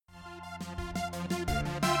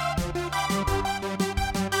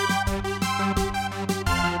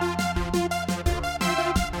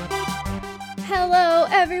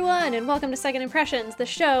everyone, and welcome to Second Impressions, the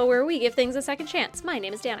show where we give things a second chance. My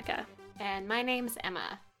name is Danica. And my name's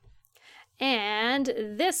Emma. And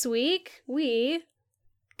this week, we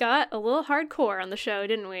got a little hardcore on the show,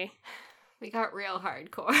 didn't we? We got real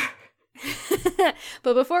hardcore.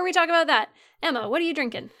 But before we talk about that, Emma, what are you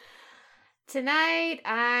drinking? Tonight,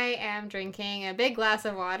 I am drinking a big glass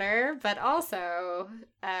of water, but also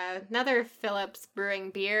another Phillips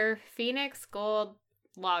Brewing beer, Phoenix Gold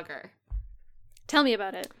Lager. Tell me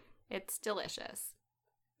about it. It's delicious.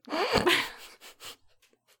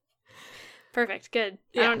 Perfect. Good.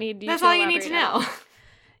 Yeah, I don't need you that's to all you need to elaborate know.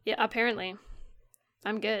 Yeah, apparently.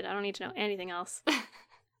 I'm good. I don't need to know anything else.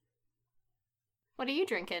 What are you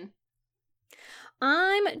drinking?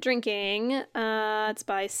 I'm drinking, it's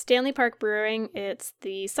by Stanley Park Brewing. It's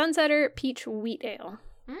the Sunsetter Peach Wheat Ale.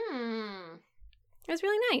 It's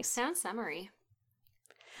really nice. Sounds summery.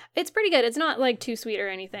 It's pretty good. It's not, like, too sweet or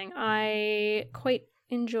anything. I quite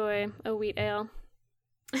enjoy a wheat ale.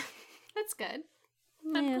 That's good.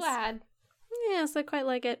 I'm glad. Yes, I quite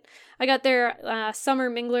like it. I got their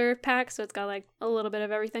summer mingler pack, so it's got, like, a little bit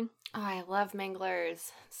of everything. Oh, I love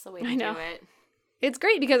minglers. It's the way to I know. do it. It's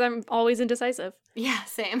great because I'm always indecisive. Yeah,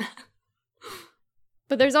 same.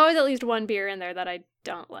 But there's always at least one beer in there that I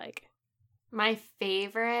don't like. My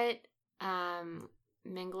favorite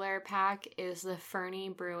mingler pack is the Fernie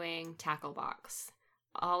Brewing Tackle Box.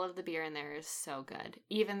 All of the beer in there is so good.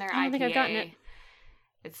 Even their IPA. I don't think I've gotten it.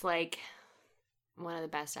 It's like one of the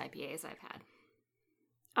best IPAs I've had.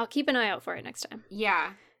 I'll keep an eye out for it next time.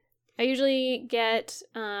 Yeah. I usually get,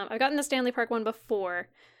 I've gotten the Stanley Park one before.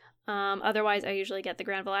 Otherwise, I usually get the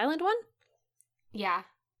Granville Island one. Yeah.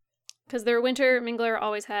 Because their winter mingler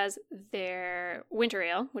always has their winter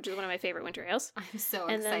ale, which is one of my favorite winter ales. I'm so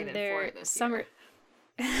and excited then their for it this summer. year.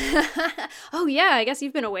 Oh, yeah. I guess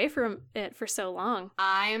you've been away from it for so long.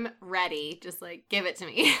 I'm ready. Just, give it to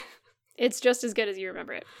me. It's just as good as you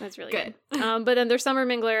remember it. That's really good. Good. But then their summer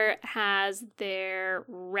mingler has their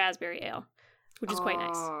raspberry ale, which is quite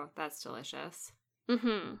nice. Oh, that's delicious.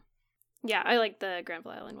 Mm-hmm. Yeah, I like the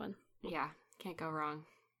Granville Island one. Yeah, can't go wrong.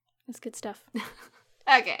 It's good stuff.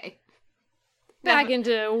 Okay. Back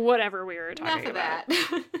into whatever we were talking enough of about.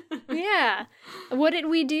 that. Yeah. What did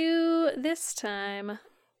we do this time?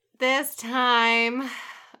 This time,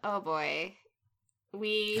 oh boy.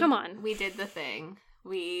 Come on. We did the thing.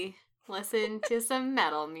 We listened to some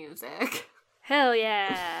metal music. Hell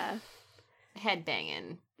yeah.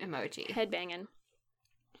 Headbanging emoji. Headbanging.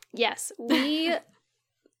 Yes, we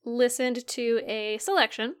listened to a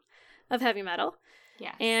selection of heavy metal.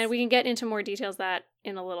 Yes. And we can get into more details of that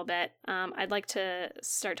in a little bit. I'd like to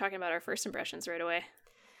start talking about our first impressions right away.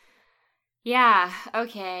 Yeah,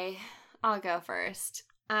 okay. I'll go first.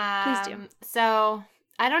 Please do. So,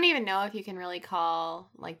 I don't even know if you can really call,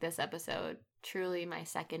 this episode truly my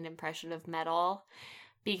second impression of metal,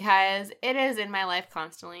 because it is in my life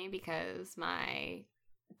constantly, because my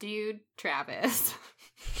dude, Travis.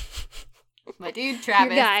 Your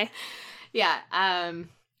guy. Yeah,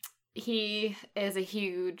 he is a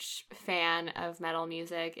huge fan of metal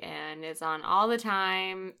music and is on all the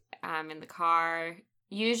time in the car.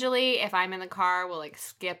 Usually, if I'm in the car, we'll,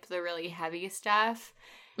 skip the really heavy stuff,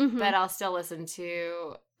 but I'll still listen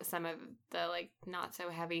to some of the, not so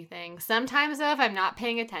heavy things. Sometimes, though, if I'm not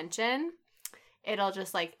paying attention, it'll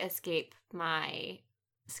just, escape my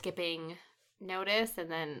skipping notice, and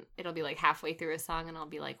then it'll be, halfway through a song, and I'll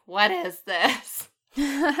be like, what is this?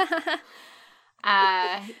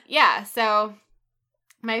 Yeah, so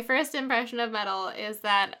my first impression of metal is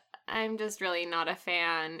that I'm just really not a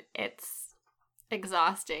fan. It's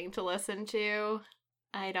exhausting to listen to.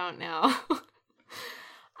 I don't know.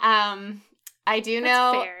 I do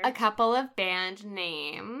know a couple of band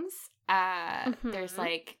names. There's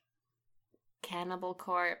Cannibal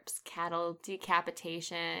Corpse, Cattle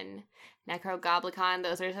Decapitation, Necrogoblicon.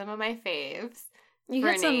 Those are some of my faves. You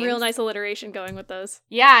got some real nice alliteration going with those.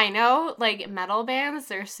 Yeah, I know. Metal bands,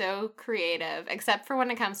 they're so creative, except for when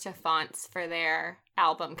it comes to fonts for their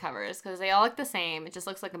album covers, because they all look the same. It just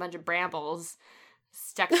looks like a bunch of brambles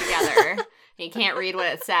stuck together. And you can't read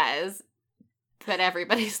what it says, but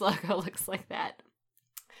everybody's logo looks like that.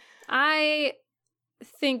 I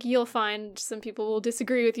think you'll find some people will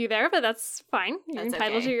disagree with you there, but that's fine. You're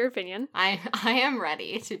entitled to your opinion. I am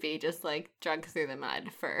ready to be just drug through the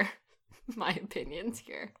mud for my opinions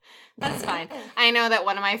here. That's fine. I know that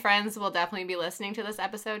one of my friends will definitely be listening to this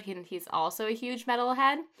episode. He's also a huge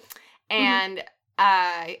metalhead. And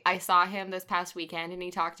I saw him this past weekend, and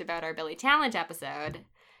he talked about our Billy Talent episode.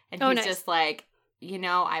 And he's just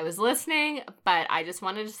I was listening, but I just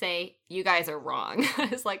wanted to say, you guys are wrong. I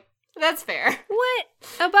was like, that's fair. What?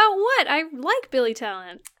 About what? I like Billy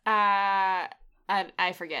Talent.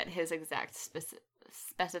 I forget his exact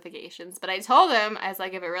specifications, but I told him, I was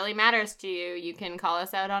like, if it really matters to you, you can call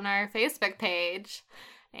us out on our Facebook page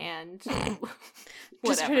and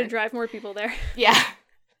Just try to drive more people there. Yeah.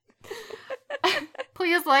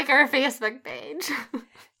 Please like our Facebook page.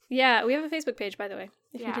 Yeah, we have a Facebook page, by the way,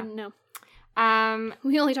 if you didn't know.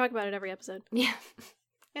 We only talk about it every episode. Yeah.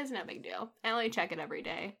 It's no big deal. I only check it every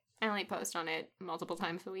day. I only post on it multiple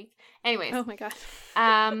times a week. Anyways. Oh my god.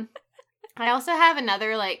 I also have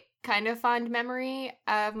another, like, kind of fond memory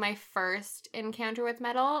of my first encounter with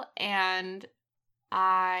metal, and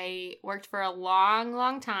I worked for a long,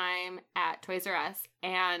 long time at Toys R Us,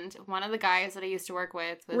 and one of the guys that I used to work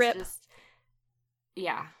with was just,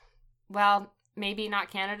 yeah. Well, maybe not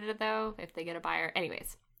Canada, though, if they get a buyer.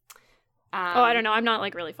 Anyways. I don't know. I'm not,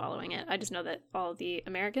 like, really following it. I just know that all the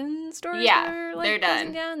American stores are, like, they're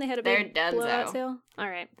done. Down. They had a big blowout sale. All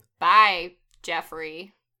right. Bye,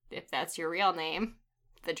 Jeffrey, if that's your real name.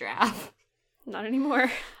 The Giraffe. Not anymore.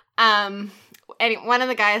 One of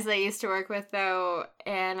the guys that I used to work with, though,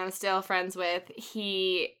 and I'm still friends with,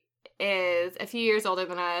 he is a few years older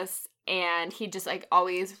than us, and he just, like,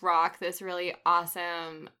 always rock this really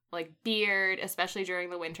awesome, like, beard, especially during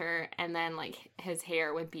the winter, and then, like, his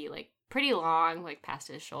hair would be, like, pretty long, like, past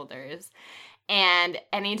his shoulders, and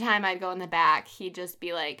anytime I'd go in the back, he'd just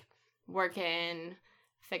be, like, working,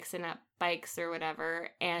 fixing up bikes or whatever,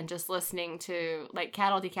 and just listening to, like,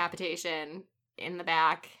 Cattle Decapitation in the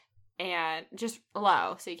back, and just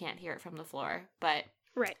low, so you can't hear it from the floor, but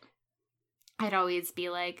right. I'd always be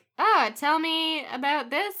like, oh, tell me about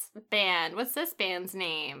this band. What's this band's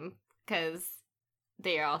name? Because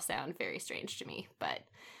they all sound very strange to me, but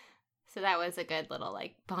so that was a good little,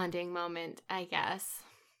 like, bonding moment, I guess.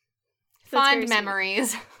 Fond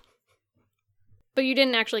memories. But you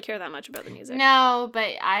didn't actually care that much about the music. No, but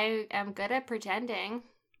I am good at pretending.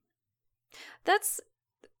 That's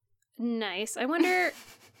nice. I wonder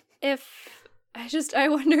I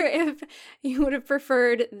wonder if you would have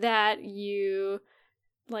preferred that you,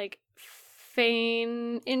 like,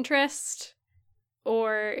 feign interest,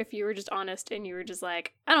 or if you were just honest and you were just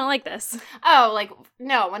like, I don't like this. Oh, like,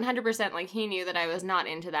 no, 100%, like, he knew that I was not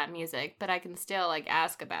into that music, but I can still, like,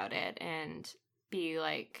 ask about it and be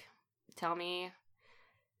like, tell me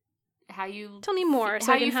more, so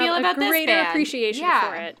how I can you feel have about a this greater band. appreciation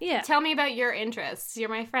for it. Yeah. Tell me about your interests. You're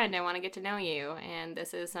my friend. I want to get to know you, and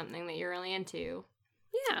this is something that you're really into.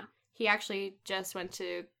 Yeah. He actually just went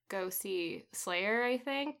to go see Slayer, I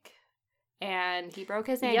think, and he broke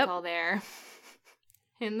his ankle there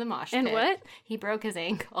in the mosh pit. And what? He broke his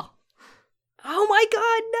ankle. Oh my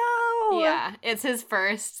god, no! Yeah, it's his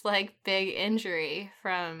first, like, big injury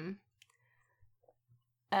from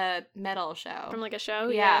a metal show. From, like, a show?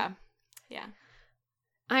 Yeah.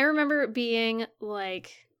 I remember being,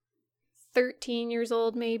 like, 13 years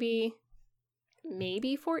old, maybe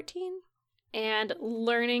 14, and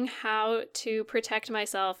learning how to protect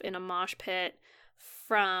myself in a mosh pit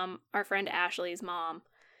from our friend Ashley's mom.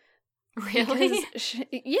 Really?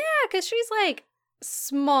 Because she's, like,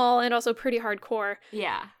 small and also pretty hardcore.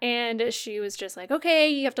 Yeah. And she was just like, okay,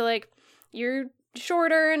 you have to, like, you're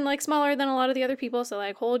shorter and, like, smaller than a lot of the other people, so,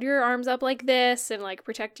 like, hold your arms up like this and, like,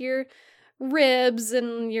 protect your ribs,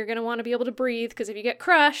 and you're gonna want to be able to breathe, because if you get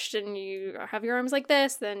crushed and you have your arms like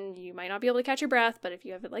this, then you might not be able to catch your breath, but if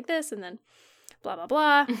you have it like this, and then blah blah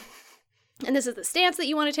blah and this is the stance that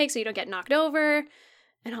you want to take so you don't get knocked over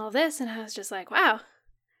and all of this, and I was just like, wow,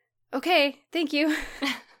 okay, thank you.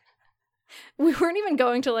 We weren't even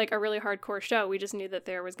going to, like, a really hardcore show. We just knew that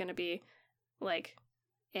there was going to be, like,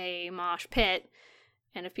 a mosh pit,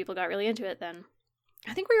 and if people got really into it, then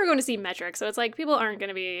I think we were going to see Metric, so it's like people aren't going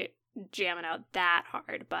to be jamming out that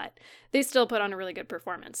hard, but they still put on a really good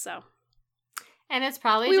performance, so. And it's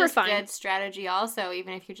probably just good strategy also,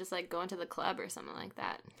 even if you're just, like, going to the club or something like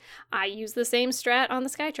that. I use the same strat on the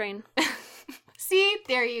SkyTrain. See?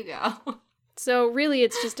 There you go. So really,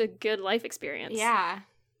 it's just a good life experience. Yeah.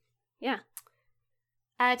 Yeah.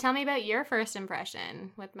 Tell me about your first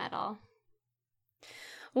impression with metal.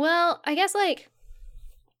 Well, I guess, like,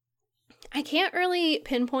 I can't really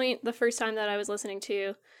pinpoint the first time that I was listening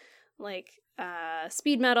to, like,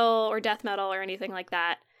 speed metal or death metal or anything like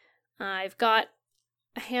that. I've got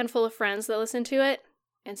a handful of friends that listen to it,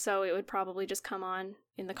 and so it would probably just come on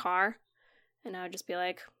in the car, and I would just be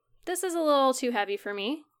like, this is a little too heavy for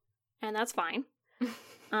me, and that's fine.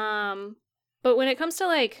 But when it comes to,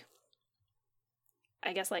 like,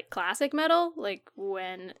 I guess, like, classic metal, like,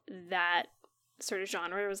 when that sort of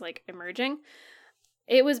genre was, like, emerging,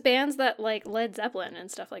 it was bands that, like, Led Zeppelin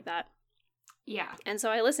and stuff like that. Yeah. And so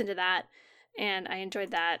I listened to that, and I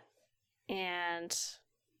enjoyed that, and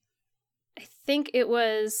I think it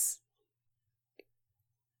was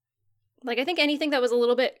like, I think anything that was a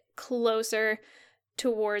little bit closer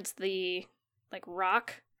towards the like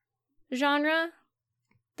rock genre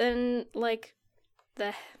than like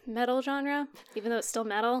the metal genre, even though it's still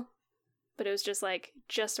metal, but it was just like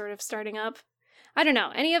just sort of starting up. I don't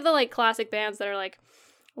know. Any of the like classic bands that are like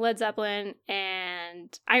Led Zeppelin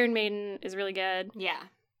and Iron Maiden is really good. Yeah.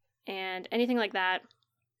 And anything like that,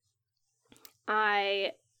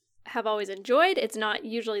 I have always enjoyed. It's not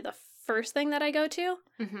usually the first thing that I go to,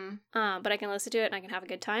 but I can listen to it and I can have a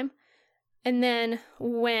good time. And then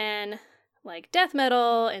when like death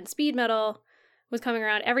metal and speed metal was coming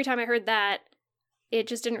around, every time I heard that, it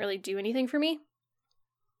just didn't really do anything for me.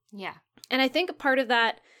 Yeah. And I think part of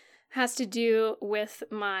that has to do with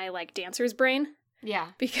my like dancer's brain. Yeah.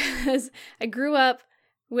 Because I grew up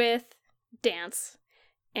with dance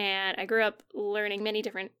and I grew up learning many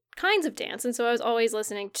different kinds of dance. And so I was always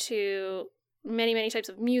listening to many, many types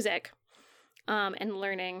of music and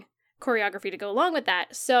learning choreography to go along with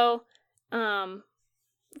that. So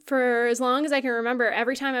for as long as I can remember,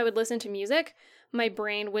 every time I would listen to music, my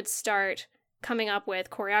brain would start coming up with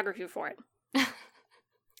choreography for it.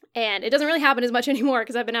 And it doesn't really happen as much anymore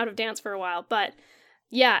because I've been out of dance for a while. But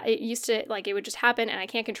yeah, it used to, like, it would just happen and I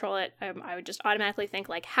can't control it. I would just automatically think,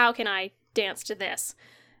 like, how can I dance to this?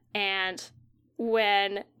 And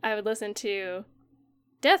when I would listen to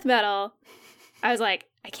death metal, I was like,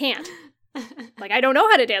 I can't. Like, I don't know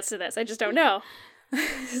how to dance to this. I just don't know.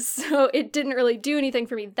 So it didn't really do anything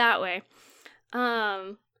for me that way.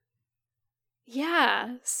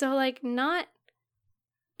 Yeah, so, like,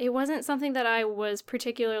 it wasn't something that I was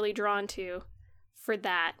particularly drawn to for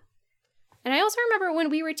that. And I also remember when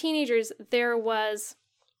we were teenagers, there was,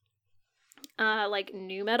 like,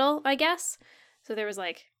 nu metal, I guess. So there was,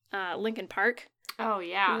 like, Linkin Park. Oh,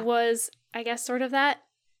 yeah. Was, I guess, sort of that.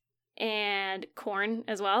 And Korn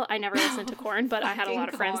as well. I never listened to Korn, but I had a lot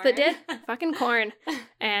of friends that did. Fucking Korn.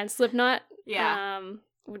 And Slipknot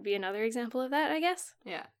would be another example of that, I guess.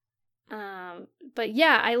 Yeah. But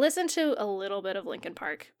yeah, I listened to a little bit of Linkin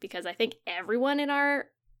Park because I think everyone in our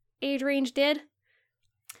age range did.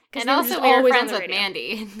 And also we were friends with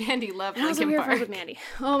Mandy. Mandy loved Linkin Park. We were friends with Mandy.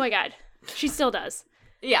 Oh my god. She still does.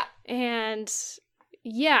 Yeah. And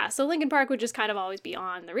yeah, so Linkin Park would just kind of always be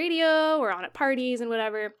on the radio or on at parties and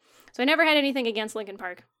whatever. So I never had anything against Linkin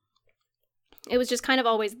Park. It was just kind of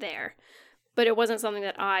always there. But it wasn't something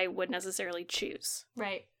that I would necessarily choose.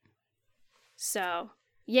 Right. So,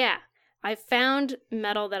 yeah. I found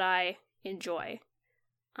metal that I enjoy.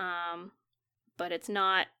 But it's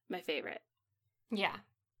not my favorite. Yeah.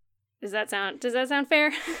 Does that sound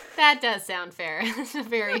fair? That does sound fair. It's a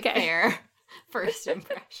very fair first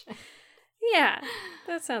impression. Yeah,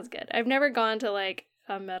 that sounds good. I've never gone to, like,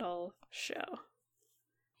 a metal show.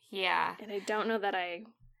 Yeah. And I don't know that I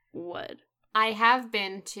would. I have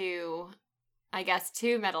been to, I guess,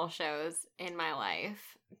 2 metal shows in my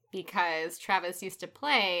life because Travis used to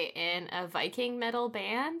play in a Viking metal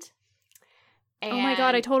band. And, oh my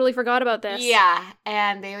god, I totally forgot about this. Yeah,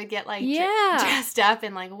 and they would get, like, dressed up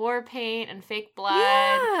in, like, war paint and fake blood.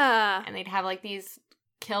 Yeah. And they'd have, like, these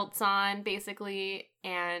kilts on, basically,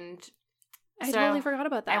 and I totally forgot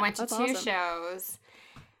about that. I went to 2 shows.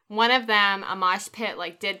 One of them, a mosh pit,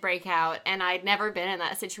 like, did break out, and I'd never been in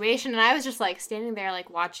that situation, and I was just, like, standing there, like,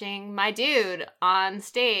 watching my dude on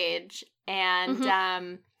stage,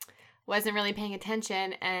 and wasn't really paying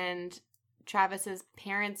attention, and Travis's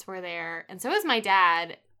parents were there, and so was my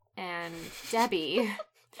dad and Debbie,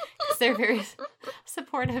 because they're very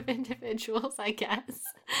supportive individuals, I guess.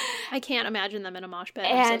 I can't imagine them in a mosh pit.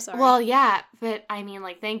 And, I'm so sorry. Well, yeah, but I mean,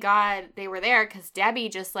 like, thank God they were there, because Debbie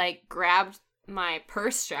just, like, grabbed my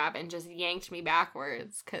purse strap and just yanked me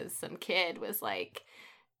backwards, because some kid was, like,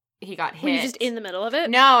 he got hit. Were you just in the middle of it?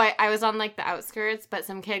 No, I was on, like, the outskirts, but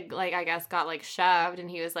some kid, like, I guess got, like, shoved, and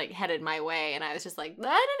he was, like, headed my way, and I was just like,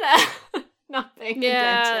 da-da-da. Not paying attention.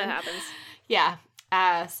 Yeah, that happens. Yeah.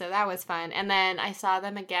 So that was fun. And then I saw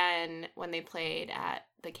them again when they played at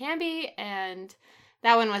the Canby, and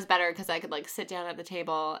that one was better because I could, like, sit down at the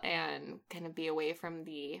table and kind of be away from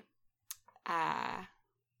the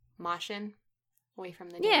moshing, away from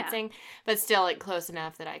the dancing, but still, like, close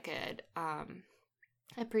enough that I could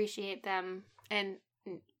appreciate them and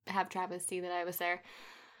have Travis see that I was there.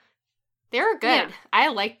 They were good. Yeah. I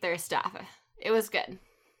liked their stuff. It was good.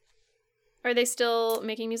 Are they still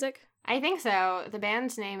making music? I think so. The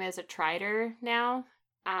band's name is Atrider now.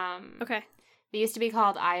 Okay. They used to be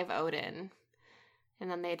called Eye of Odin, and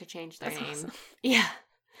then they had to change their name. Awesome. Yeah.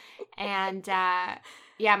 And,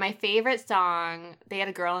 yeah, my favorite song, they had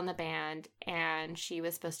a girl in the band, and she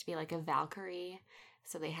was supposed to be, like, a Valkyrie.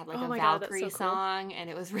 So they had like Oh a my God, that's Valkyrie so cool. song, and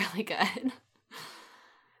it was really good.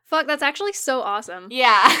 Fuck, that's actually so awesome.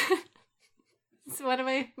 Yeah. It's one of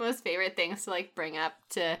my most favorite things to like bring up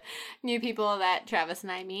to new people that Travis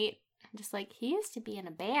and I meet. I'm just like, he used to be in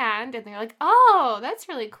a band, and they're like, oh, that's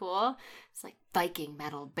really cool. It's like Viking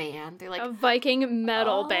metal band. They're like, A Viking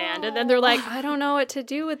metal band. And then "Oh." they're like, I don't know what to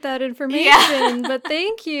do with that information, but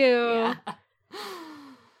thank you. Yeah.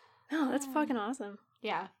 Oh, that's fucking awesome.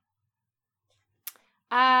 Yeah.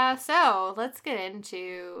 So let's get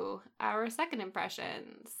into our second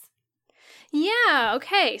impressions. Yeah,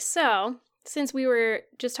 okay. So, since we were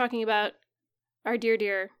just talking about our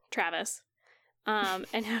dear Travis,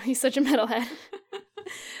 and how he's such a metalhead,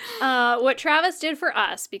 what Travis did for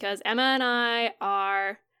us, because Emma and I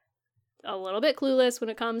are a little bit clueless when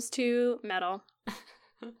it comes to metal,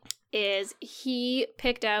 is he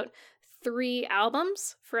picked out 3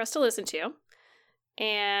 albums for us to listen to.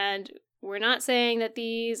 And we're not saying that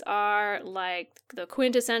these are like the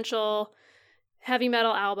quintessential heavy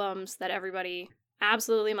metal albums that everybody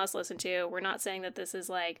absolutely must listen to. We're not saying that this is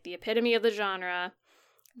like the epitome of the genre.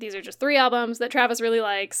 These are just 3 albums that Travis really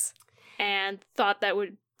likes and thought that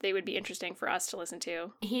they would be interesting for us to listen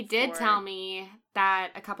to. He did tell me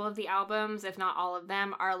that a couple of the albums, if not all of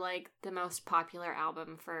them, are like the most popular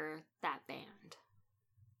album for that band.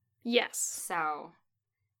 Yes. So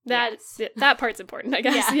That part's important, I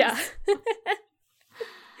guess. Yes. Yeah.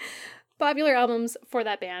 Popular albums for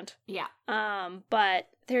that band. Yeah. But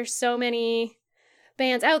there's so many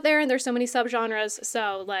bands out there and there's so many subgenres.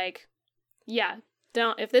 So like, yeah,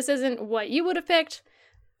 if this isn't what you would have picked,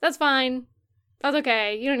 that's fine. That's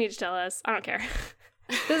okay. You don't need to tell us. I don't care.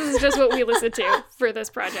 This is just what we listened to for this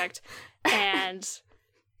project. And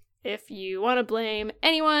if you want to blame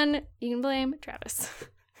anyone, you can blame Travis.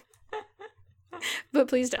 But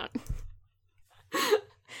please don't.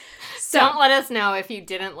 So, don't let us know if you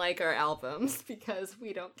didn't like our albums, because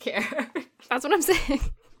we don't care. That's what I'm saying.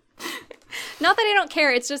 Not that I don't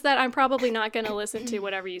care, it's just that I'm probably not going to listen to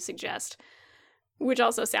whatever you suggest. Which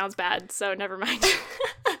also sounds bad, so never mind.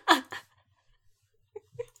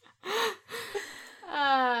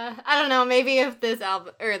 I don't know, maybe if this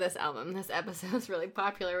episode is really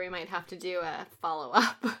popular, we might have to do a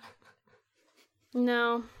follow-up.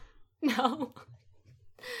 No. No.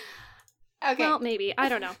 Okay. Well, maybe. I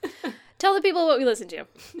don't know. Tell the people what we listen to.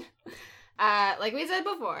 Like we said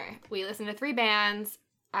before, we listened to 3 bands.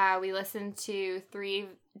 We listened to 3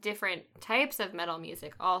 different types of metal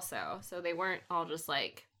music also. So they weren't all just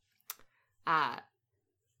like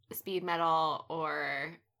speed metal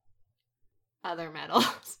or other metal,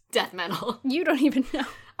 death metal. You don't even know.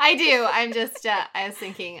 I do. I'm just, I was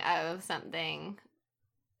thinking of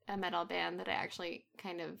a metal band that I actually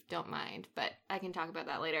kind of don't mind, but I can talk about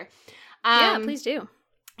that later. Yeah, please do.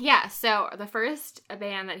 Yeah, so the first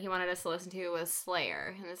band that he wanted us to listen to was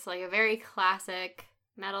Slayer, and it's like a very classic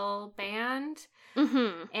metal band.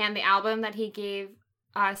 Mm-hmm. And the album that he gave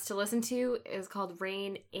us to listen to is called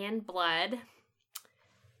Rain and Blood.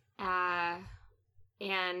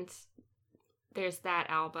 And there's that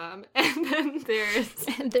album, and then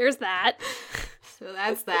there's that. So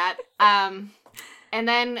that's that. And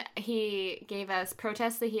then he gave us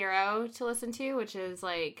Protest the Hero to listen to, which is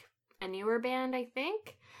like a newer band, I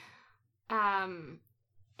think. And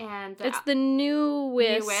it's the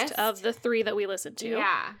newest of the 3 that we listened to.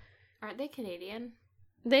 Yeah. Aren't they Canadian?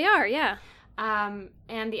 They are, yeah. And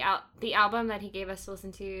the album that he gave us to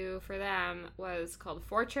listen to for them was called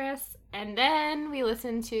Fortress. And then we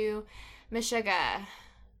listened to Meshuggah.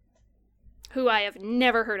 Who I have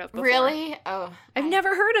never heard of before. Really? Oh. I've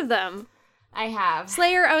never heard of them. I have.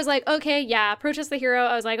 Slayer, I was like, okay, yeah. Protest the Hero,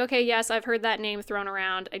 I was like, okay, yes, I've heard that name thrown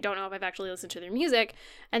around. I don't know if I've actually listened to their music.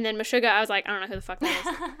 And then Meshuggah, I was like, I don't know who the fuck that is.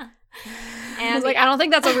 And I was like, I don't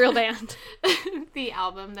think that's a real band. The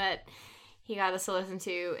album that he got us to listen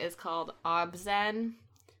to is called Obzen,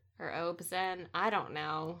 or Obzen. I don't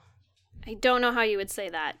know. I don't know how you would say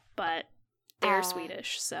that, but they're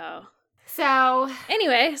Swedish, so. So.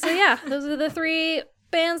 Anyway, so yeah, those are the 3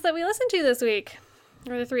 bands that we listened to this week.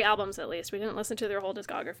 Or the 3 albums, at least. We didn't listen to their whole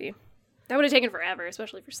discography. That would have taken forever,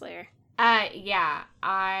 especially for Slayer. Yeah.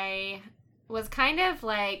 I was kind of,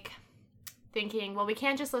 like, thinking, well, we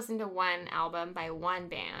can't just listen to one album by one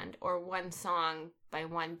band or one song by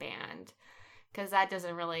one band, because that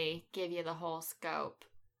doesn't really give you the whole scope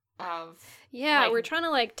of... Yeah, like, we're trying to,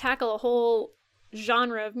 like, tackle a whole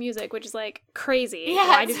genre of music, which is, like, crazy. Yeah,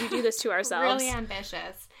 why did we do this to ourselves? Really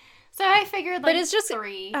ambitious. So I figured, like, but it's just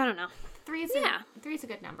 3. I don't know. Three's a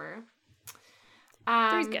good number.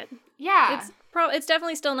 3's good. Yeah. It's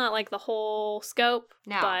definitely still not like the whole scope.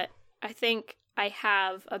 No. But I think I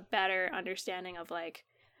have a better understanding of like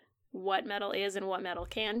what metal is and what metal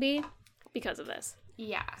can be because of this.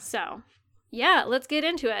 Yeah. So, yeah, let's get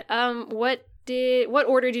into it. What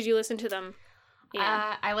order did you listen to them in?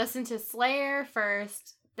 I listened to Slayer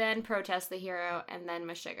first, then Protest the Hero, and then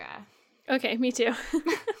Meshuggah. Okay, me too.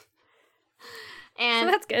 And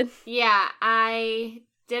so that's good. Yeah, I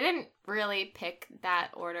didn't really pick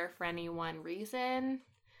that order for any one reason.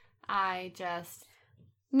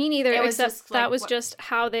 Me neither, it was except just, that like, was just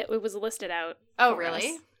how it was listed out. Oh, for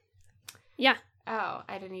really? us. Yeah. Oh,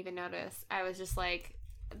 I didn't even notice. I was just like,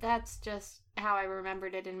 that's just how I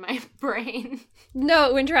remembered it in my brain.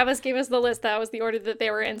 No, when Travis gave us the list, that was the order that they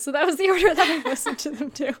were in, so that was the order that I listened to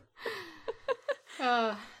them to.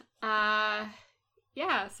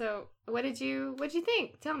 Yeah, so what did you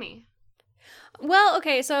think? Tell me. Well,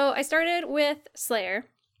 okay, so I started with Slayer,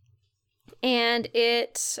 and I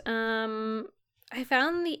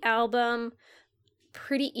found the album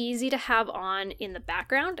pretty easy to have on in the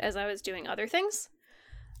background as I was doing other things.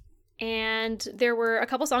 And there were a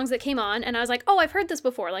couple songs that came on, and I was like, oh, I've heard this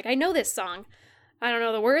before. Like, I know this song. I don't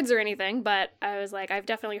know the words or anything, but I was like, I've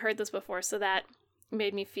definitely heard this before, so that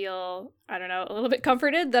made me feel, I don't know, a little bit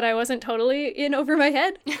comforted that I wasn't totally in over my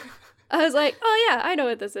head. I was like, oh yeah, I know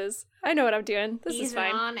what this is. I know what I'm doing. This is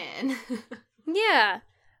fine. On in. Yeah.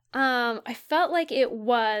 I felt like it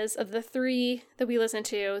was, of the three that we listened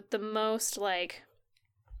to, the most like,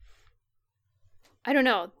 I don't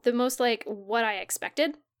know, the most like what I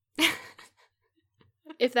expected.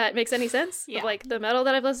 If that makes any sense. Yeah. Of like the metal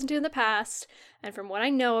that I've listened to in the past, and from what I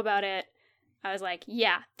know about it, I was like,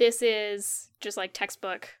 yeah, this is just like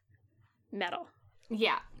textbook metal.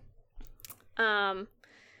 Yeah.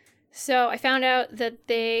 So I found out that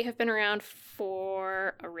they have been around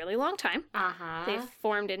for a really long time. Uh-huh. They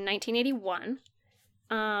formed in 1981.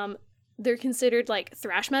 They're considered like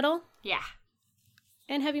thrash metal Yeah.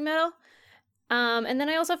 and heavy metal. And then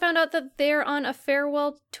I also found out that they're on a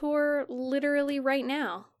farewell tour literally right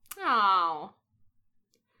now. Oh.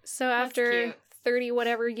 So That's after cute. 30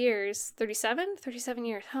 whatever years, 37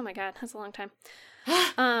 years. Oh my God, that's a long time.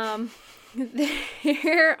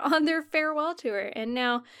 They're on their farewell tour. And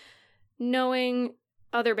now, knowing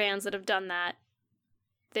other bands that have done that,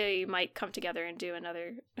 they might come together and do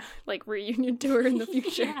another like reunion tour in the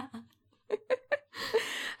future. Yeah.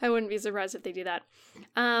 I wouldn't be surprised if they do that.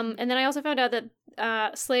 And then I also found out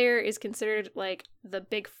that Slayer is considered like the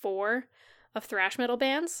big four of thrash metal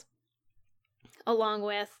bands, along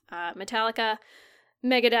with Metallica,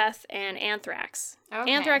 Megadeth, and Anthrax.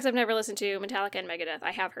 Okay. Anthrax I've never listened to. Metallica and Megadeth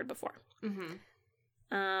I have heard before. Mm-hmm.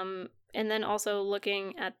 And then also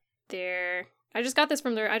looking at I just got this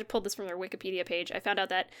from I pulled this from their Wikipedia page. I found out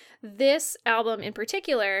that this album in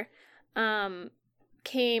particular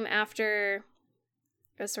came after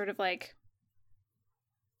a sort of like,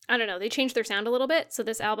 I don't know, they changed their sound a little bit. So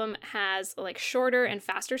this album has like shorter and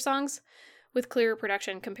faster songs with clearer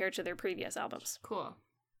production compared to their previous albums. Cool.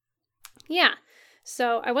 Yeah.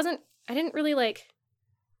 So I didn't really like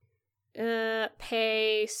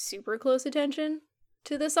pay super close attention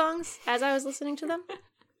to the songs as I was listening to them.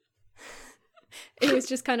 It was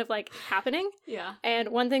just kind of like happening. Yeah. And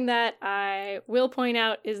one thing that I will point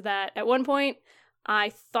out is that at one point I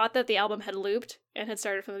thought that the album had looped and had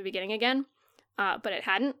started from the beginning again, but it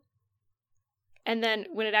hadn't. And then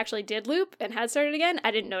when it actually did loop and had started again,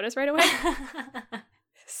 I didn't notice right away.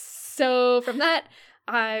 So from that,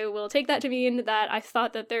 I will take that to mean that I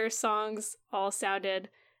thought that their songs all sounded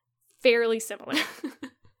fairly similar.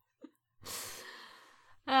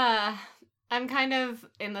 I'm kind of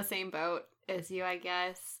in the same boat as you, I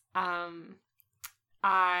guess.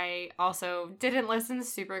 I also didn't listen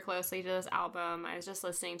super closely to this album. I was just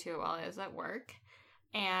listening to it while I was at work.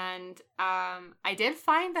 And I did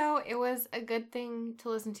find, though, it was a good thing to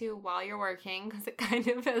listen to while you're working because it kind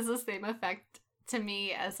of has the same effect to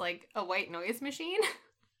me as, like, a white noise machine.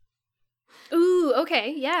 Ooh,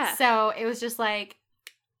 okay, yeah. So it was just, like,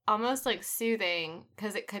 almost, like, soothing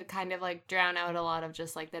because it could kind of, like, drown out a lot of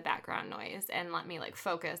just, like, the background noise and let me, like,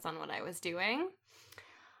 focus on what I was doing.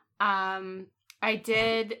 I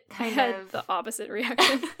did kind of the opposite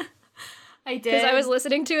reaction. I did. Because I was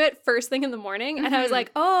listening to it first thing in the morning, and I was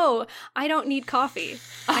like, oh, I don't need coffee.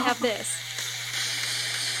 I have this.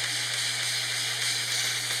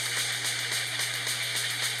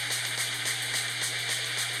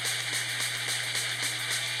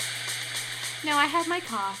 No, I had my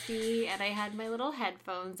coffee, and I had my little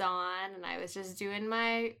headphones on, and I was just doing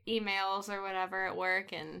my emails or whatever at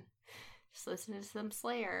work, and just listening to some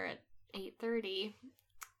Slayer at 8:30.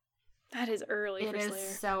 That is early for Slayer. It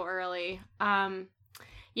is so early.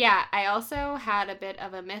 Yeah, I also had a bit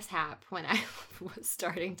of a mishap when I was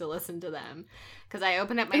starting to listen to them because I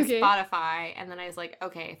opened up my Okay. Spotify and then I was like,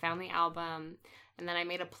 okay, I found the album, and then I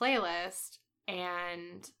made a playlist,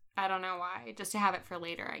 and I don't know why, just to have it for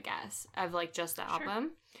later, I guess, of like just the Sure.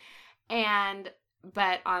 album.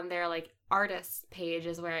 But on their like artist page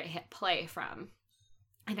is where it hit play from.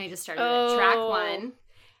 And I just started at track Oh. 1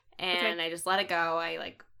 and Okay. I just let it go. I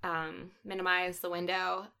like minimized the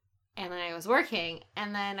window, and then I was working,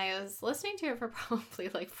 and then I was listening to it for probably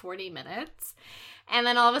like 40 minutes. And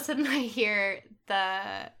then all of a sudden I hear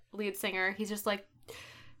the lead singer, he's just like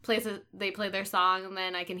they play their song, and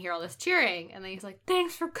then I can hear all this cheering, and then he's like,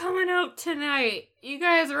 "Thanks for coming out tonight. You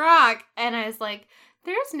guys rock." And I was like,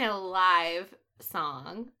 there's no live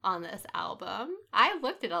song on this album. I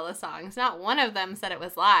looked at all the songs. Not one of them said it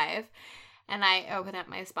was live. And I open up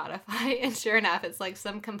my Spotify, and sure enough, it's like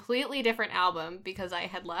some completely different album because I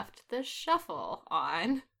had left the shuffle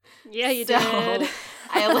on. Yeah, you So, did.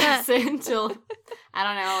 I listened to, I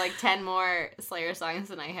don't know, like 10 more Slayer songs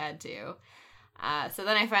than I had to. So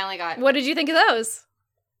then I finally got... What did you think of those?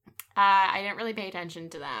 I didn't really pay attention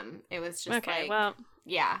to them. It was just Okay, like... well,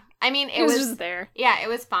 Yeah. I mean, it was just there. Yeah, it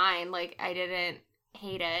was fine. Like, I didn't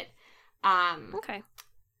hate it. Okay.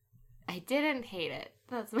 I didn't hate it.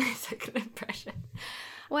 That's my second impression.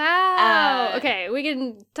 Wow. Okay, we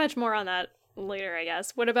can touch more on that later, I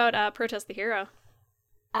guess. What about Protest the Hero?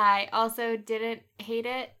 I also didn't hate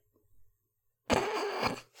it.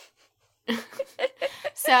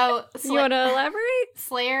 So, You want to elaborate?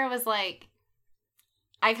 Slayer was like...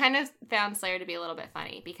 I kind of found Slayer to be a little bit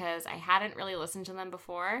funny because I hadn't really listened to them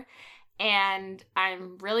before. And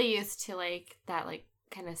I'm really used to, like, that, like,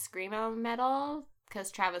 kind of screamo metal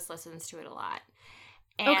because Travis listens to it a lot.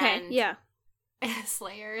 And Okay, yeah.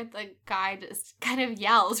 Slayer, the guy just kind of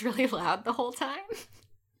yells really loud the whole time.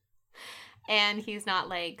 And he's not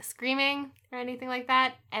like screaming or anything like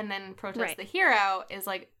that. And then Protest Right. the Hero is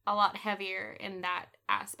like a lot heavier in that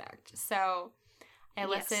aspect. So I Yes.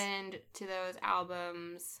 listened to those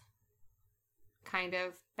albums kind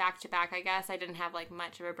of back to back, I guess. I didn't have like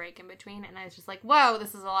much of a break in between. And I was just like, whoa,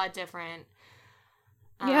 this is a lot different.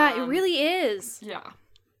 Yeah, it really is. Yeah.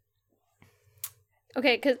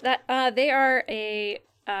 Okay, because that they are a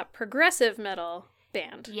progressive metal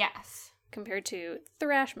band Yes. compared to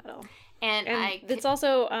thrash metal, And and it's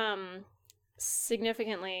also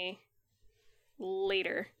significantly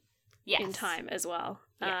later yes. in time as well.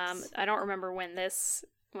 Yes. I don't remember when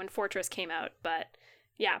Fortress came out, but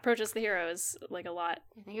yeah, Protest the Hero is like a lot.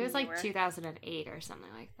 I think it was like newer. 2008 or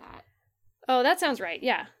something like that. Oh, that sounds right.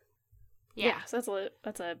 Yeah, Yeah. So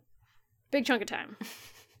that's a big chunk of time.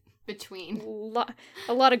 Between.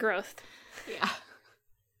 A lot of growth. Yeah.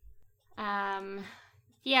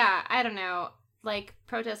 Yeah, I don't know. Like,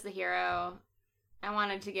 Protest the Hero, I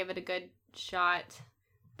wanted to give it a good shot,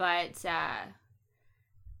 but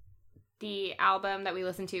the album that we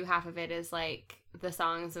listened to, half of it is like the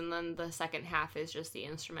songs, and then the second half is just the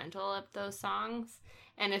instrumental of those songs.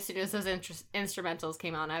 And as soon as those instrumentals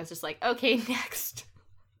came on, I was just like, okay, next.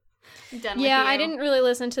 I'm done with Yeah, you. I didn't really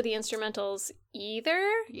listen to the instrumentals either.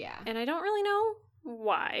 Yeah. And I don't really know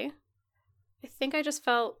why. I think I just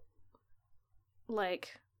felt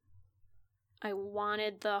like I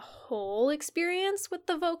wanted the whole experience with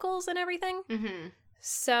the vocals and everything. Mm-hmm.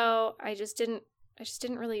 So I just didn't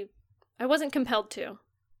really, I wasn't compelled to,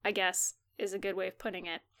 I guess, is a good way of putting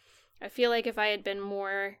it. I feel like if I had been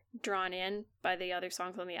more drawn in by the other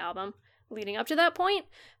songs on the album leading up to that point,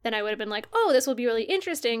 then I would have been like, oh, this will be really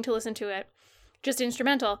interesting to listen to it, just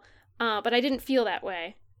instrumental. But I didn't feel that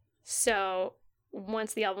way. So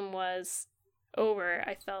once the album was over,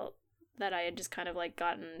 I felt that I had just kind of like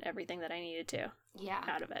gotten everything that I needed to Yeah.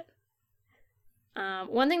 out of it.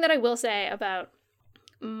 One thing that I will say about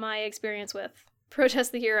my experience with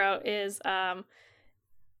Protest the Hero is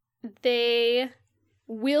they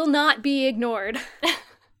will not be ignored.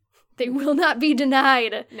 They will not be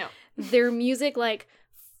denied. No. Their music like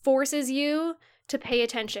forces you to pay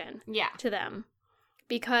attention Yeah. to them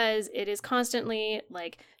because it is constantly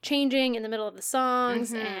like changing in the middle of the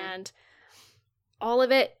songs Mhm. and all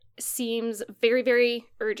of it seems very, very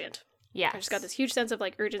urgent. Yeah. I just got this huge sense of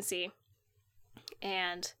like urgency,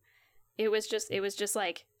 and it was just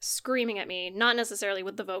like screaming at me, not necessarily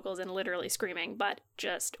with the vocals and literally screaming, but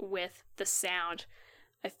just with the sound.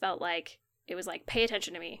 I felt like it was like, pay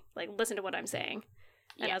attention to me, like listen to what I'm saying.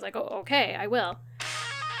 And Yeah. I was like, oh, okay, I will.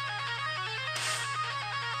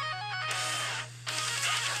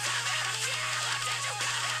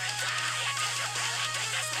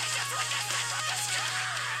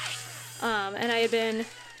 And I had been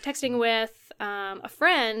texting with a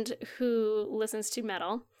friend who listens to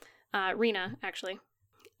metal, Rena, actually.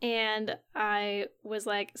 And I was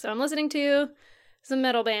like, so I'm listening to some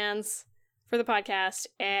metal bands for the podcast,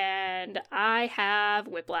 and I have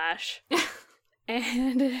whiplash.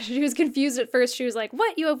 And she was confused at first. She was like,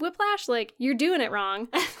 what? You have whiplash? Like, you're doing it wrong.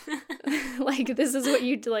 Like, this is what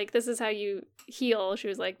you do. Like, this is how you heal. She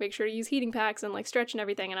was like, make sure to use heating packs and like stretch and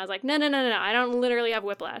everything. And I was like, no. I don't literally have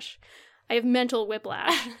whiplash. I have mental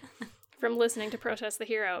whiplash from listening to Protest the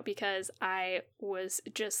Hero, because I was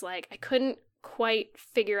just like, I couldn't quite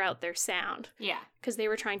figure out their sound. Yeah. Because they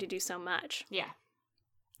were trying to do so much. Yeah.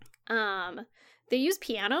 They use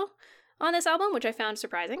piano on this album, which I found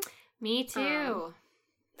surprising. Me too.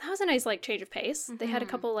 That was a nice, like, change of pace. Mm-hmm. They had a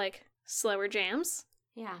couple, like, slower jams.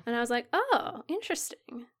 Yeah. And I was like, oh,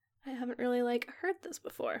 interesting. I haven't really, like, heard this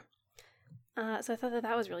before. So I thought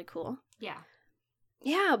that was really cool. Yeah.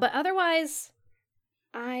 Yeah, but otherwise,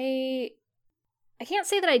 I can't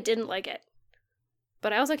say that I didn't like it.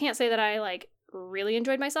 But I also can't say that I, like, really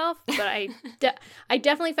enjoyed myself. But I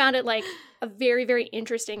definitely found it, like, a very, very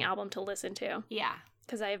interesting album to listen to. Yeah.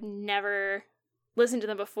 Because I've never listened to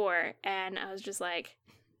them before, and I was just like,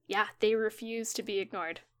 yeah, they refuse to be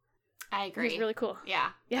ignored. I agree. It was really cool. Yeah.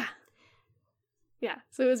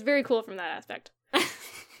 So it was very cool from that aspect.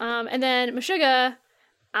 And then Meshuggah,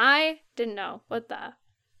 I didn't know what the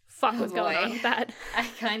fuck was going on with that. I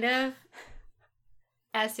kind of,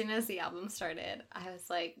 as soon as the album started, I was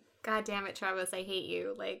like, God damn it, Travis, I hate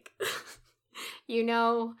you. Like, you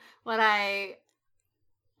know what I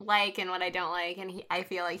like and what I don't like, and I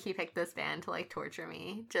feel like he picked this band to, like, torture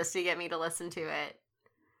me just to get me to listen to it.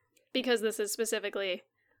 Because this is specifically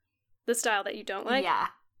the style that you don't like? Yeah.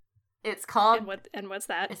 It's called... And what's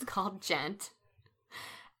that? It's called Djent.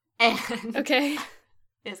 And Okay.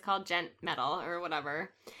 It's called Djent metal or whatever.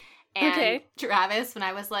 And Okay. Travis, when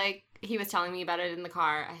I was like, he was telling me about it in the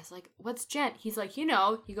car, I was like, what's Djent? He's like, you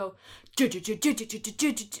know, you go,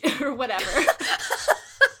 or whatever.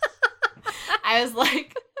 I was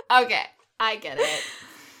like, okay, I get it.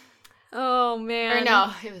 Oh, man. Or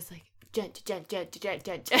no, it was like, Djent.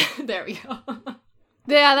 There we go.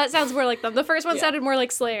 Yeah, that sounds more like them. The first one sounded more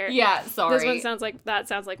like Slayer. Yeah, sorry. This one sounds like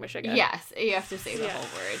Meshuggah. Yes, you have to say the whole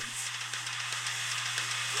word.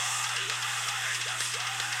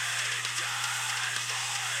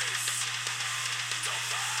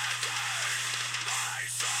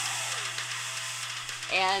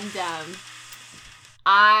 And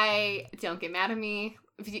I don't get mad at me.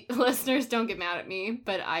 Listeners, don't get mad at me,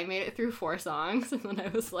 but I made it through 4 songs, and then I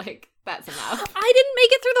was like, that's enough. I didn't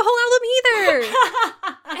make it through the whole album either!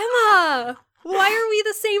 Emma! Why are we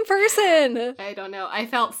the same person? I don't know. I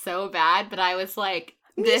felt so bad, but I was like...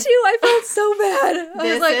 Me too, I felt so bad.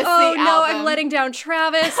 I was like, oh no, album. I'm letting down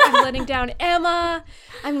Travis, I'm letting down Emma,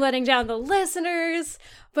 I'm letting down the listeners,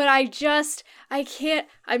 but I can't,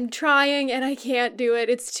 I'm trying and I can't do it.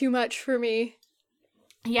 It's too much for me.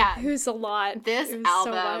 Yeah. It was a lot. This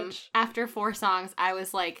album, after 4 songs, I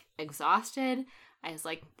was, like, exhausted. I was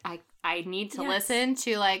like, I need to listen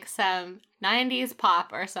to, like, some 90s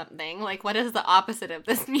pop or something. Like, what is the opposite of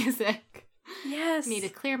this music? Yes. I need to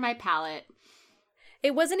clear my palate.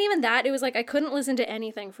 It wasn't even that. It was like I couldn't listen to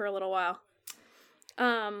anything for a little while.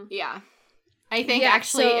 Yeah. I think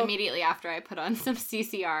actually immediately after I put on some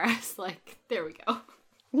CCR, I was like, there we go.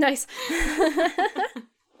 Nice.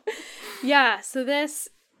 Yeah, so this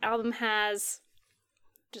album has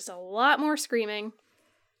just a lot more screaming.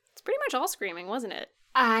 It's pretty much all screaming, wasn't it?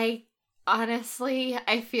 I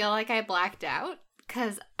feel like I blacked out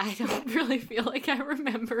because I don't really feel like I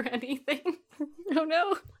remember anything. Oh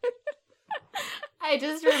no. I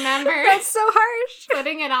just remember That's so harsh.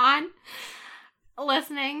 putting it on,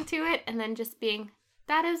 listening to it, and then just being,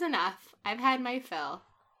 that is enough. I've had my fill.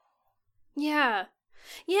 Yeah.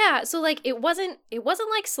 Yeah, so like it wasn't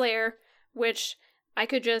like Slayer, which I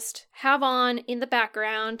could just have on in the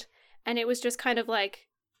background and it was just kind of like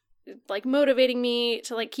motivating me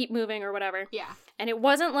to like keep moving or whatever. Yeah. And it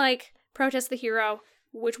wasn't like Protest the Hero,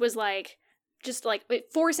 which was like just like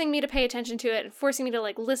forcing me to pay attention to it and forcing me to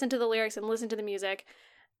like listen to the lyrics and listen to the music.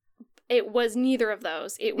 It was neither of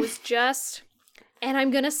those. It was just, and I'm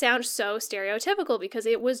gonna sound so stereotypical because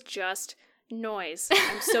it was just noise.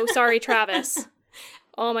 I'm so sorry, Travis.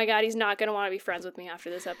 Oh my god, he's not going to want to be friends with me after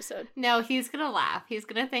this episode. No, he's going to laugh. He's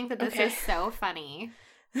going to think that this is so funny.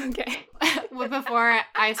 Okay. Before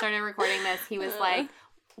I started recording this, he was like,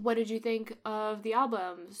 what did you think of the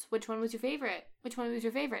albums? Which one was your favorite? Which one was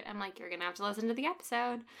your favorite? I'm like, you're going to have to listen to the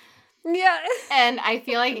episode. Yeah. And I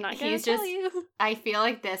feel like I'm not gonna he's tell just, you. I feel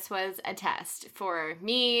like this was a test for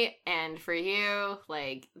me and for you.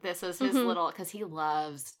 Like, this was his Mhm. little, because he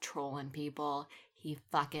loves trolling people. He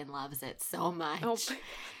fucking loves it so much. Oh.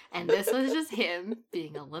 And this was just him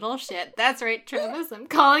being a little shit. That's right, Travis, I'm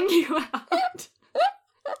calling you out.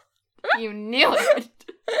 You knew it.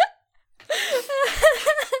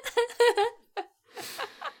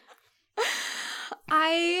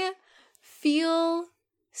 I feel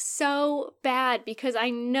so bad because I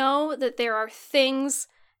know that there are things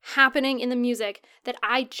happening in the music that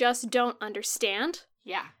I just don't understand.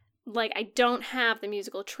 Yeah. Like, I don't have the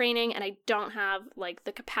musical training and I don't have, like,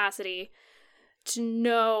 the capacity to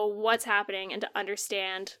know what's happening and to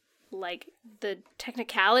understand, like, the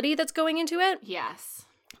technicality that's going into it. Yes.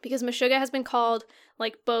 Because Meshuggah has been called,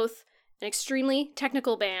 like, both an extremely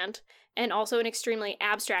technical band and also an extremely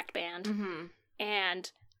abstract band. Mm-hmm.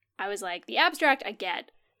 And I was like, the abstract, I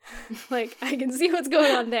get. Like, I can see what's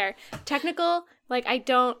going on there. Technical, like, I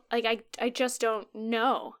don't, like, I just don't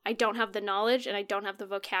know. I don't have the knowledge and I don't have the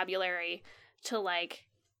vocabulary to, like,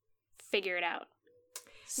 figure it out.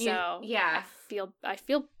 So, yeah. I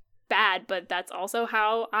feel bad, but that's also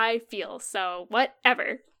how I feel. So,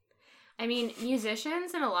 whatever. I mean,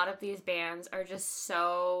 musicians in a lot of these bands are just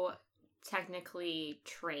so technically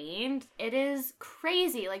trained. It is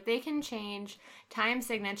crazy. Like, they can change time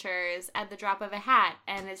signatures at the drop of a hat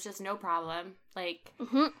and it's just no problem. Like,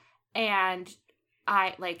 and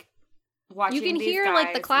I, like, watching you can these hear, guys,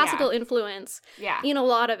 like, the classical influence in a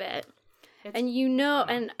lot of it. And you know,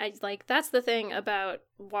 and I like, that's the thing about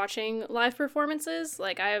watching live performances.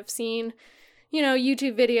 Like, I have seen, you know,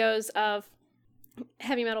 YouTube videos of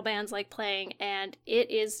heavy metal bands, like, playing, and it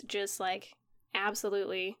is just, like,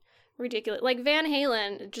 absolutely ridiculous. Like, Van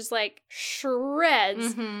Halen just, like,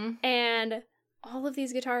 shreds, and all of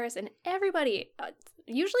these guitarists and everybody,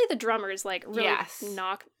 usually the drummers, like, really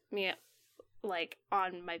knock me, like,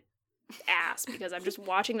 on my ass because I'm just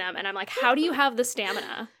watching them, and I'm like, how do you have the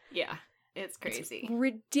stamina? Yeah. It's crazy. It's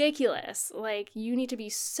ridiculous. Like, you need to be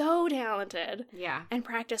so talented. Yeah. And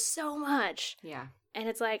practice so much. Yeah. And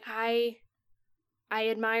it's like, I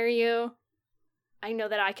admire you. I know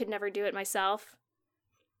that I could never do it myself.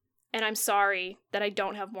 And I'm sorry that I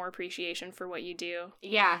don't have more appreciation for what you do.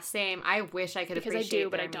 Yeah, same. I wish I could Because appreciate I do,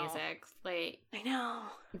 but their I don't. music. Like, I know.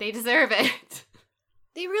 they deserve it.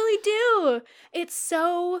 They really do. It's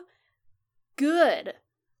so good.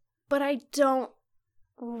 But I don't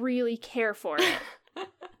really care for it.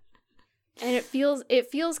 And it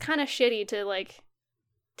feels kind of shitty to, like,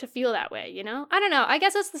 to feel that way, you know? I don't know. I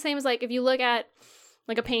guess it's the same as, like, if you look at,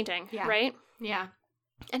 like, a painting, right? Yeah.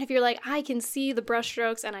 And if you're like, I can see the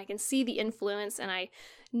brushstrokes and I can see the influence and I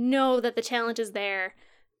know that the talent is there,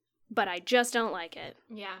 but I just don't like it.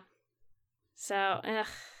 Yeah. So,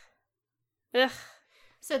 ugh.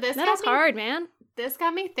 So this metal's hard, man. This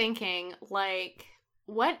got me thinking, like,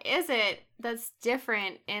 what is it that's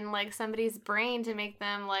different in, like, somebody's brain to make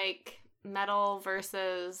them, like, metal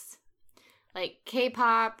versus, like,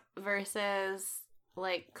 K-pop versus,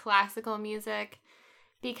 like, classical music?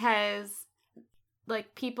 Because,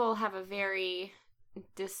 like, people have a very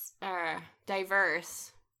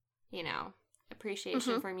diverse, you know,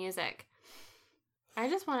 appreciation for music. I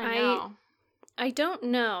just want to know. I don't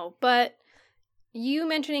know, but you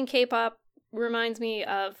mentioning K-pop reminds me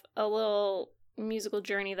of a little musical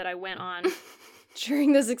journey that I went on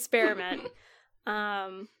during this experiment.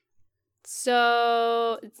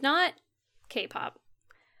 So it's not K-pop.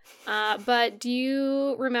 But do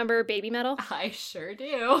you remember Baby Metal? I sure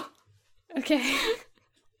do. Okay.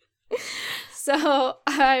 So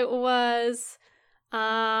I was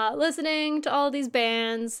listening to all these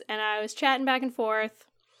bands and I was chatting back and forth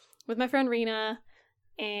with my friend Rena,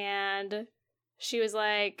 and she was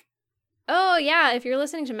like, oh yeah, if you're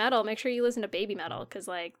listening to metal, make sure you listen to Baby Metal, because,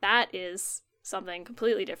 like, that is something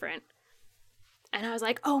completely different. And I was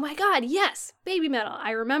like, oh my god, yes, Baby Metal.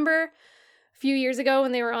 I remember a few years ago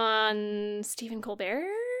when they were on Stephen Colbert,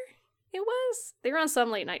 they were on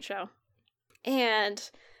some late night show. And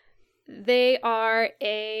they are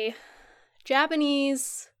a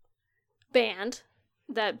Japanese band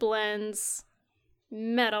that blends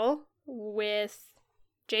metal with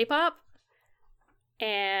J-pop,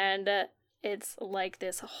 and it's like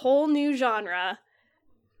this whole new genre,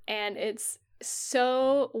 and it's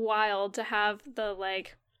so wild to have the,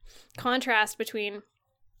 like, contrast between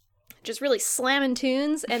just really slamming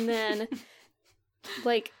tunes and then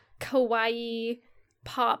like kawaii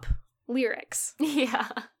pop lyrics. Yeah.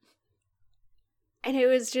 And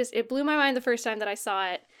it blew my mind the first time that I saw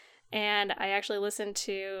it, and I actually listened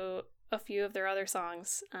to a few of their other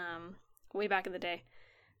songs way back in the day.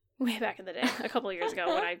 way back in the day, a couple of years ago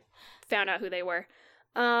when I found out who they were.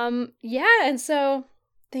 Yeah, and so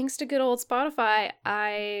thanks to good old Spotify,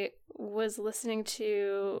 I was listening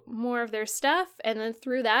to more of their stuff, and then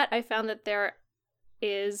through that, I found that there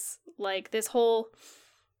is like this whole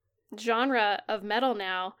genre of metal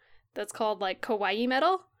now that's called like kawaii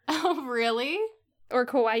metal. Oh, really? Or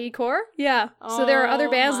kawaii core. Yeah. So there are other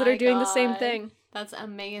bands that are doing the same God. thing. That's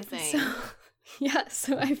amazing. So, yeah,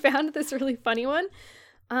 so I found this really funny one.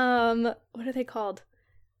 What are they called?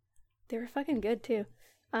 They were fucking good too.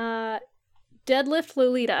 Deadlift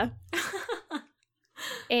Lolita.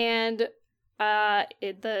 And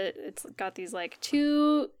it's got these like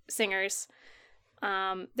two singers.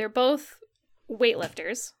 They're both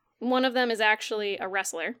weightlifters. One of them is actually a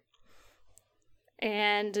wrestler.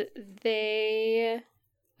 And they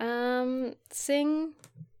sing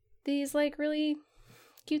these like really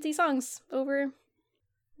cutesy songs over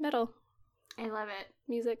metal I love it.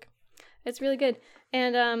 music. It's really good.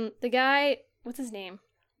 And the guy, what's his name?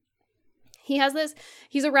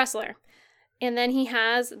 He's a wrestler. And then he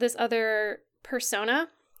has this other persona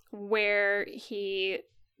where he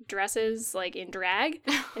dresses like in drag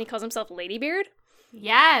and he calls himself Ladybeard.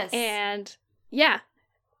 Yes. And yeah.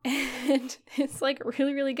 And it's like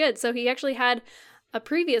really, really good. So he actually had a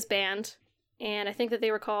previous band, and I think that they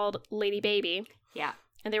were called Lady Baby. Yeah.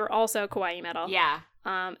 And they were also kawaii metal. Yeah.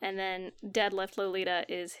 And then Deadlift Lolita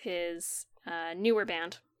is his newer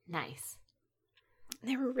band. Nice.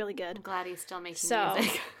 They were really good. I'm glad he's still making So,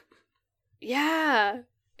 music. Yeah,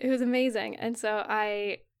 it was amazing. And so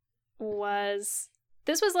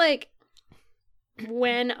this was like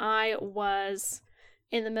when I was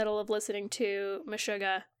in the middle of listening to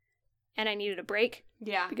Meshuggah and I needed a break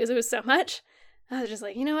Yeah. because it was so much. I was just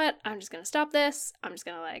like, you know what? I'm just going to stop this. I'm just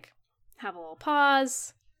going to like have a little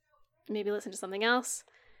pause, maybe listen to something else.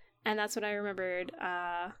 And that's when I remembered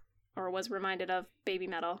or was reminded of Baby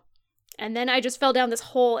Metal. And then I just fell down this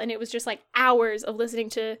hole, and it was just like hours of listening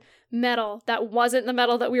to metal that wasn't the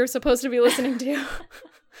metal that we were supposed to be listening to.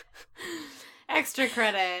 Extra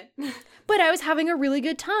credit. But I was having a really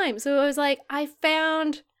good time. So I was like, I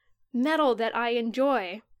found metal that I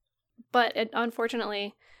enjoy. But it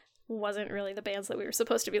unfortunately wasn't really the bands that we were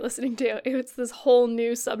supposed to be listening to. It was this whole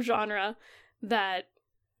new subgenre that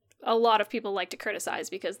a lot of people like to criticize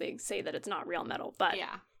because they say that it's not real metal. But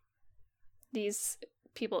Yeah. these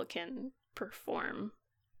people can perform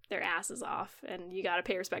their asses off, and you gotta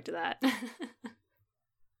pay respect to that.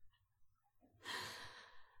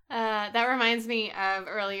 That reminds me of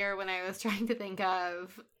earlier when I was trying to think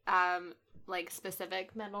of like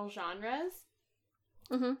specific metal genres.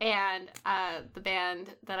 Mm-hmm. And the band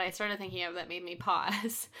that I started thinking of that made me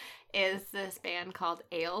pause is this band called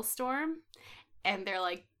Ailstorm, and they're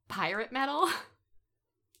like pirate metal.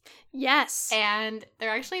 Yes. And they're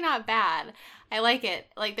actually not bad. I like it.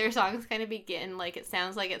 Like their songs kind of begin like it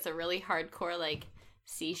sounds like it's a really hardcore like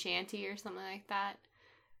sea shanty or something like that.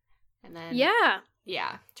 And then Yeah.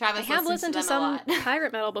 Travis I have listened to them a some lot.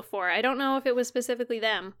 pirate metal before. I don't know if it was specifically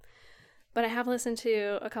them, but I have listened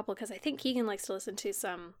to a couple because I think Keegan likes to listen to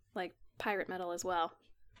some like pirate metal as well.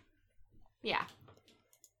 Yeah.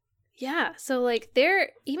 Yeah. So like I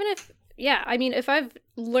mean, if I've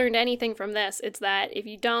learned anything from this, it's that if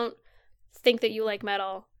you don't think that you like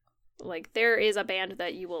metal, like there is a band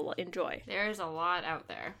that you will enjoy. There's a lot out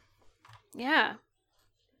there. Yeah.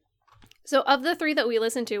 So of the three that we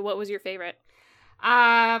listened to, what was your favorite?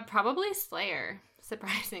 Probably Slayer,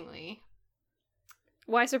 surprisingly.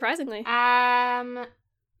 Why surprisingly?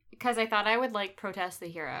 Because I thought I would like Protest the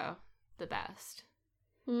Hero the best.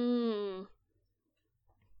 I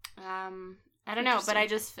don't know, but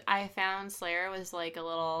I found Slayer was like a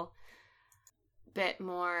little bit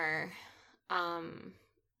more,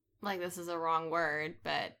 like this is a wrong word,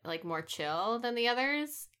 but like more chill than the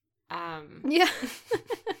others. Yeah.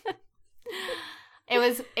 It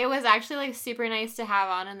was actually like super nice to have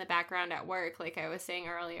on in the background at work, like I was saying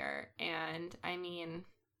earlier. And I mean,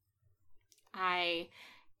 I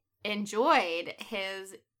enjoyed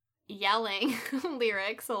his yelling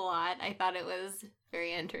lyrics a lot. I thought it was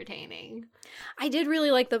very entertaining. I did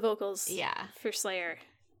really like the vocals Yeah. for Slayer.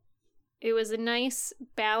 It was a nice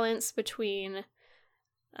balance between,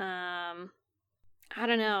 I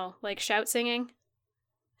don't know, like shout singing.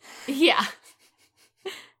 Yeah.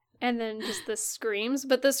 And then just the screams.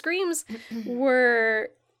 But the screams were,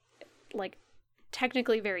 like,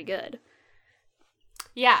 technically very good.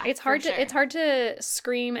 Yeah. It's hard to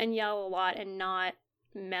scream and yell a lot and not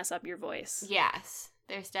mess up your voice. Yes.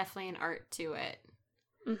 There's definitely an art to it.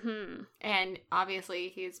 Mm-hmm. And obviously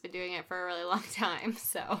he's been doing it for a really long time,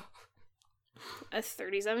 so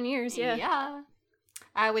 37 years, yeah. Yeah.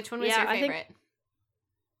 Which one was Yeah, your I think- favorite?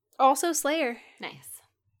 Also Slayer. Nice.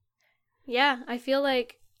 Yeah, I feel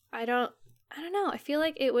like I don't know. I feel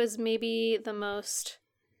like it was maybe the most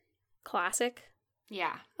classic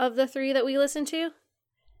Yeah. of the three that we listened to.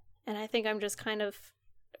 And I think I'm just kind of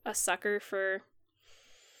a sucker for,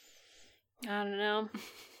 I don't know,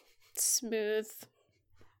 smooth,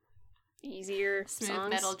 easier Smooth songs.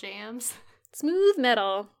 metal jams. Smooth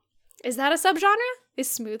metal. Is that a subgenre? Is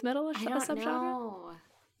smooth metal a I subgenre? don't know.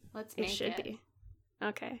 Let's make It should be.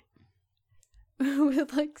 Okay.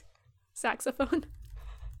 With like saxophone.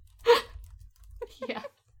 Yeah.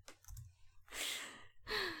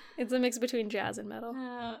 It's a mix between jazz and metal.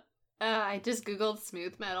 I just googled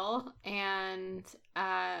smooth metal, and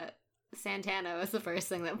Santana was the first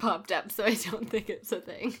thing that popped up, so I don't think it's a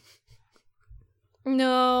thing.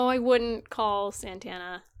 No, I wouldn't call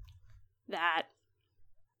Santana that.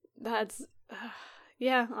 That's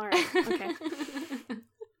yeah, all right. Okay.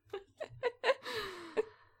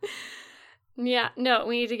 Yeah, no,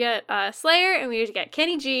 we need to get Slayer and we need to get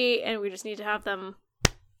Kenny G and we just need to have them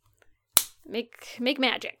make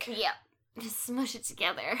magic. Yep. Just smush it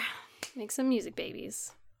together. Make some music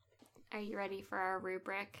babies. Are you ready for our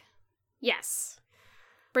rubric? Yes.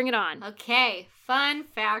 Bring it on. Okay, fun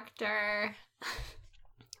factor.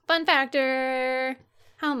 Fun factor.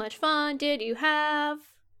 How much fun did you have?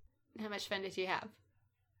 How much fun did you have?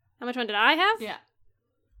 How much fun did I have? Yeah.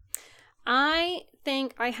 I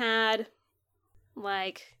think I had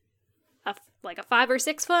like a 5 or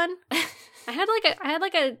 6 fun. I had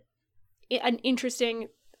an interesting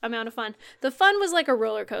amount of fun. The fun was like a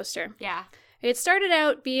roller coaster. Yeah. It started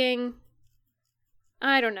out being,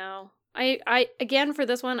 I don't know. I again for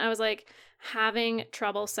this one I was like having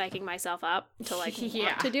trouble psyching myself up to like Yeah.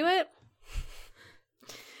 want to do it.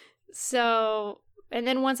 So, and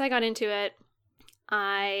then once I got into it,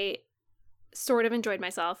 I sort of enjoyed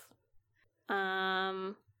myself.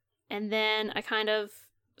 And then I kind of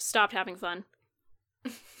stopped having fun.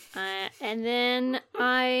 And then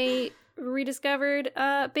I rediscovered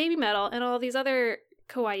Baby Metal and all these other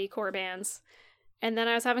kawaii core bands. And then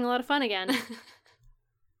I was having a lot of fun again.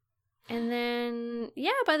 And then,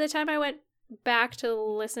 yeah, by the time I went back to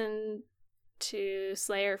listen to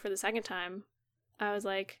Slayer for the second time, I was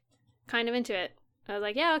like kind of into it. I was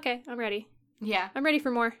like, yeah, okay, I'm ready. Yeah. I'm ready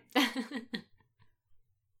for more.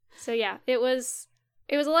 So yeah, it was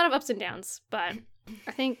a lot of ups and downs, but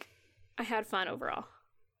I think I had fun overall.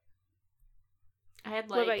 I had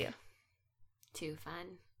What about you? too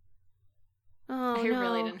fun. Oh, I no.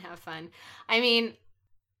 really didn't have fun. I mean,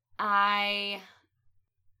 I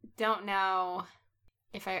don't know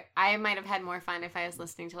if I might have had more fun if I was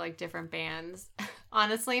listening to like different bands.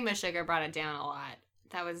 Honestly, Meshuggah brought it down a lot.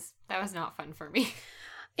 That was not fun for me.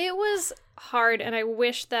 It was hard, and I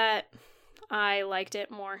wish that I liked it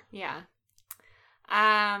more. Yeah.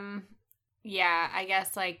 Yeah, I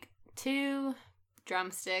guess like 2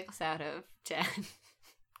 drumsticks out of 10.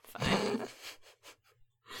 Fine.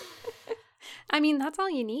 I mean, that's all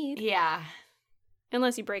you need. Yeah.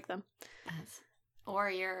 Unless you break them. Or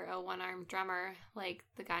you're a one-armed drummer like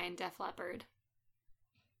the guy in Def Leppard.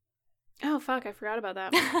 Oh, fuck, I forgot about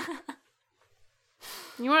that.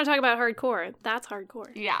 You want to talk about hardcore? That's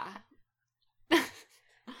hardcore. Yeah.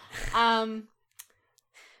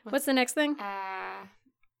 What's the next thing?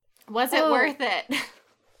 Was it worth it?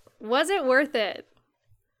 Was it worth it?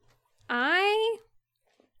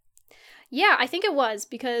 Yeah, I think it was,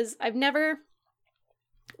 because I've never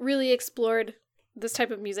really explored this type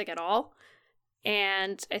of music at all.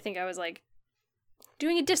 And I think I was like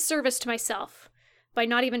doing a disservice to myself by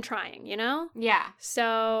not even trying, you know? Yeah.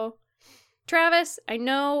 So, Travis, I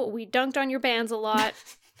know we dunked on your bands a lot,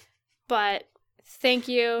 but thank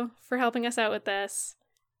you for helping us out with this.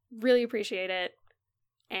 Really appreciate it.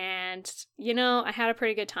 And, you know, I had a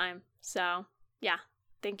pretty good time. So, yeah.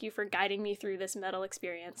 Thank you for guiding me through this metal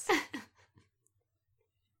experience.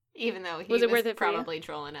 Even though he Was it worth it for you? probably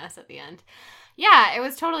trolling us at the end. Yeah, it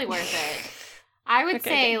was totally worth it. I would Okay,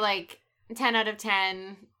 say good. like 10 out of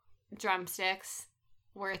 10 drumsticks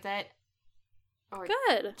worth it. Or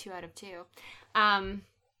Good. 2 out of 2.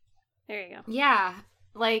 There you go. Yeah,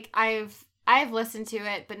 like I've listened to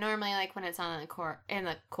it, but normally like when it's on in the car. In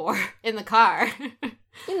the core.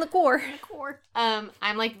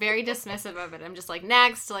 I'm like very dismissive of it. I'm just like,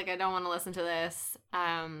 next, like I don't want to listen to this.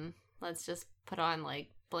 Let's just put on like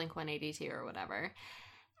Blink 182 or whatever.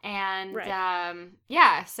 And Right.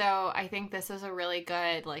 yeah, so I think this was a really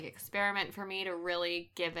good like experiment for me to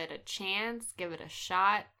really give it a chance, give it a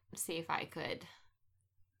shot, see if I could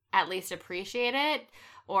at least appreciate it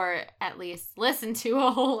or at least listen to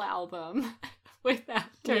a whole album. without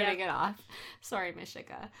turning it off. Sorry,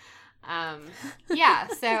 Mishika. Yeah,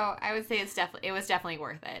 so I would say it was definitely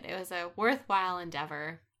worth it. It was a worthwhile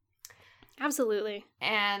endeavor. Absolutely.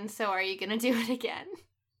 And so are you going to do it again?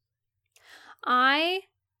 I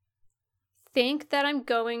think that I'm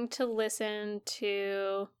going to listen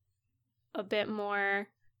to a bit more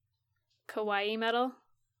kawaii metal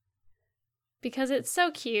because it's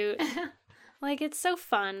so cute. Like, it's so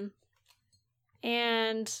fun.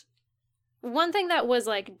 And one thing that was,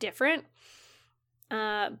 like, different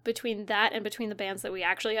between that and between the bands that we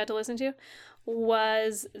actually had to listen to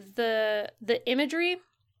was the imagery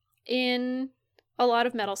in a lot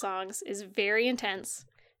of metal songs is very intense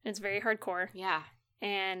and it's very hardcore. Yeah.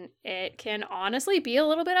 And it can honestly be a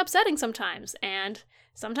little bit upsetting sometimes. And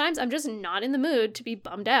sometimes I'm just not in the mood to be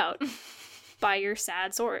bummed out by your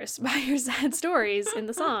sad stories in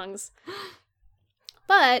the songs.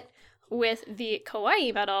 But with the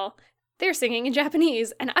kawaii metal, they're singing in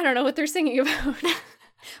Japanese, and I don't know what they're singing about.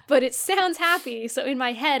 But it sounds happy, so in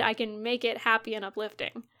my head, I can make it happy and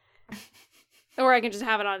uplifting. Or I can just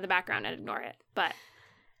have it on in the background and ignore it. But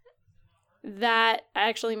that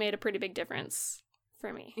actually made a pretty big difference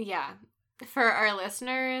for me. Yeah. For our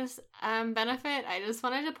listeners' benefit, I just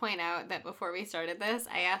wanted to point out that before we started this,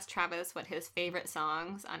 I asked Travis what his favorite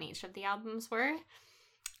songs on each of the albums were.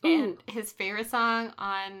 Ooh. And his favorite song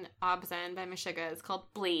on Obzen by Meshuggah is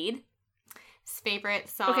called Bleed. His favorite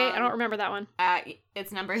song... Okay, I don't remember that one.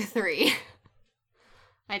 It's number 3.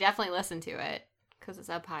 I definitely listened to it because it's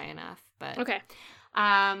up high enough. But okay.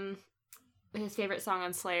 His favorite song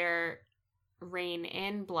on Slayer, Rain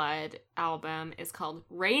in Blood album, is called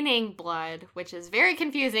Raining Blood, which is very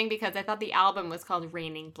confusing because I thought the album was called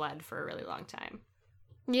Raining Blood for a really long time.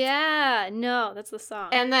 Yeah, no, that's the song.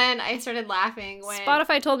 And then I started laughing when...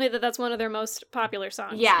 Spotify told me that that's one of their most popular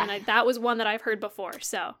songs. Yeah. And that was one that I've heard before.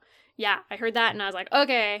 So, yeah, I heard that and I was like,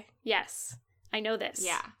 okay, yes, I know this.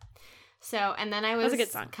 Yeah. So, and then I was a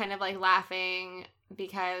good song. Kind of like laughing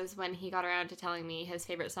because when he got around to telling me his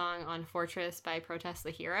favorite song on Fortress by Protest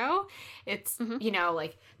the Hero, it's, you know,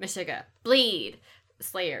 like Meshuggah, Bleed,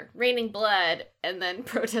 Slayer, Raining Blood, and then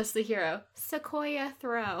Protest the Hero, Sequoia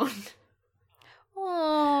Throne.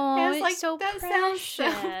 Oh, it's like, so that precious.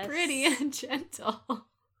 sounds so pretty and gentle.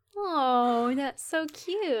 Oh, that's so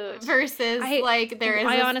cute. Versus,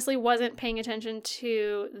 I honestly wasn't paying attention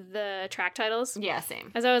to the track titles. Yeah,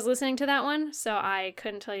 same. As I was listening to that one, so I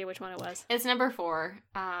couldn't tell you which one it was. It's number 4.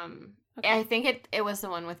 Okay. I think it was the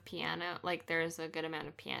one with piano. Like, there's a good amount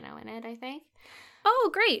of piano in it, I think.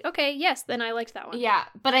 Oh, great. Okay, yes, then I liked that one. Yeah,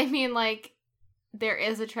 but I mean, like, there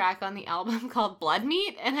is a track on the album called Blood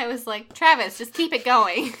Meat, and I was like, Travis, just keep it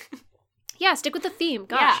going. Yeah, stick with the theme.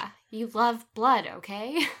 Gosh. Yeah, you love blood,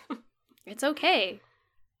 okay? It's okay.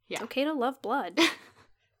 Yeah. It's okay to love blood.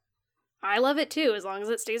 I love it too, as long as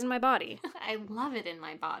it stays in my body. I love it in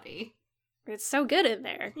my body. It's so good in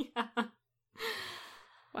there. Yeah.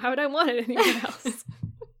 Why would I want it anywhere else?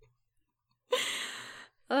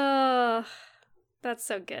 That's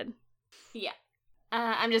so good. Yeah.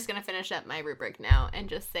 I'm just going to finish up my rubric now and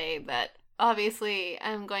just say that obviously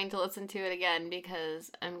I'm going to listen to it again because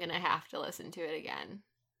I'm going to have to listen to it again.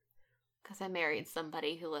 Because I married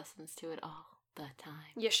somebody who listens to it all the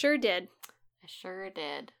time. You sure did. I sure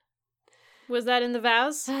did. Was that in the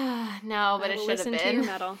vows? No, but it should have been. Listen to your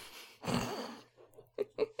metal.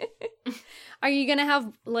 Are you going to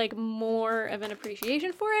have, like, more of an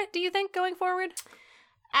appreciation for it, do you think, going forward?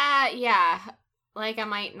 Yeah. Like, I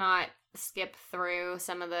might not skip through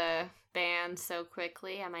some of the bands so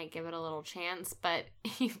quickly. I might give it a little chance, but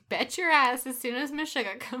you bet your ass as soon as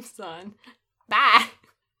Meshuggah comes on. Bye!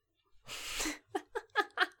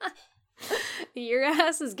 Your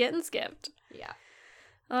ass is getting skipped. Yeah.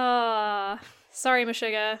 Sorry,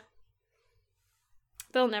 Meshuggah.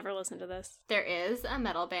 They'll never listen to this. There is a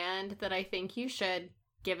metal band that I think you should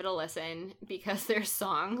give it a listen because their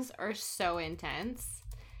songs are so intense.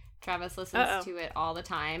 Travis listens to it all the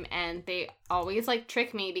time, and they always, like,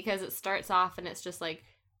 trick me because it starts off and it's just, like,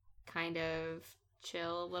 kind of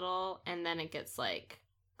chill a little, and then it gets, like,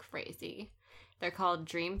 crazy. They're called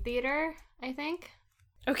Dream Theater, I think.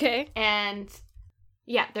 Okay. And,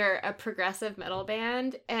 yeah, they're a progressive metal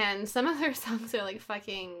band, and some of their songs are, like,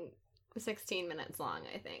 fucking 16 minutes long,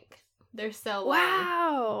 I think. They're so long.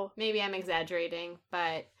 Wow. Maybe I'm exaggerating,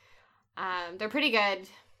 but they're pretty good.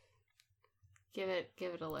 Give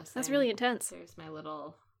it a listen. That's really intense. There's my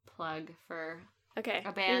little plug for okay.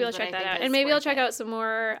 a band. Maybe I'll check that out. And maybe I'll check out some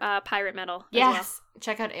more pirate metal as well. Yes.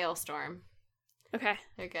 Check out Ailstorm. Okay.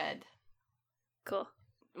 They're good. Cool.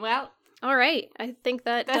 Well. All right. I think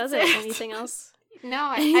that does it. Anything else? No,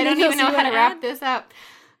 I don't even know how to wrap this up.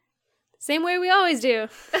 Same way we always do.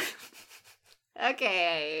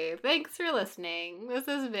 Okay, thanks for listening. This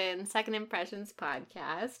has been Second Impressions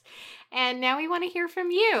Podcast, and now we want to hear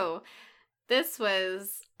from you. This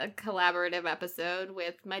was a collaborative episode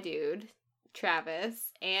with my dude,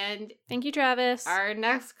 Travis, and thank you, Travis. Our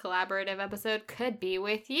next collaborative episode could be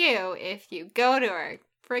with you if you go to our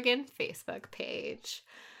friggin' Facebook page.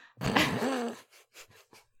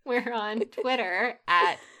 We're on Twitter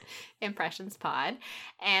at ImpressionsPod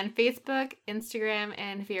and Facebook, Instagram,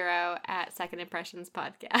 and Vero at Second Impressions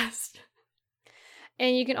Podcast.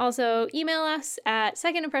 And you can also email us at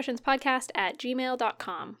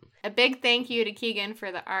secondimpressionspodcast@gmail.com. A big thank you to Keegan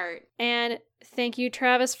for the art. And thank you,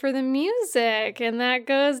 Travis, for the music. And that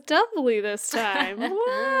goes doubly this time.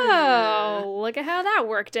 Whoa! Look at how that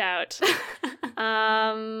worked out.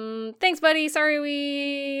 Thanks, buddy. Sorry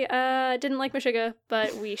we didn't like Meshuggah,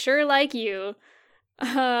 but we sure like you.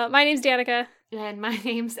 My name's Danica. And my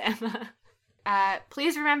name's Emma.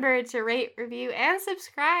 Please remember to rate, review, and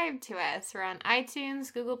subscribe to us. We're on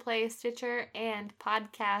iTunes, Google Play, Stitcher, and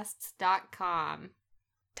podcasts.com.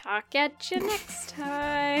 Talk at you next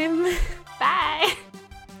time. Bye.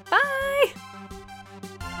 Bye.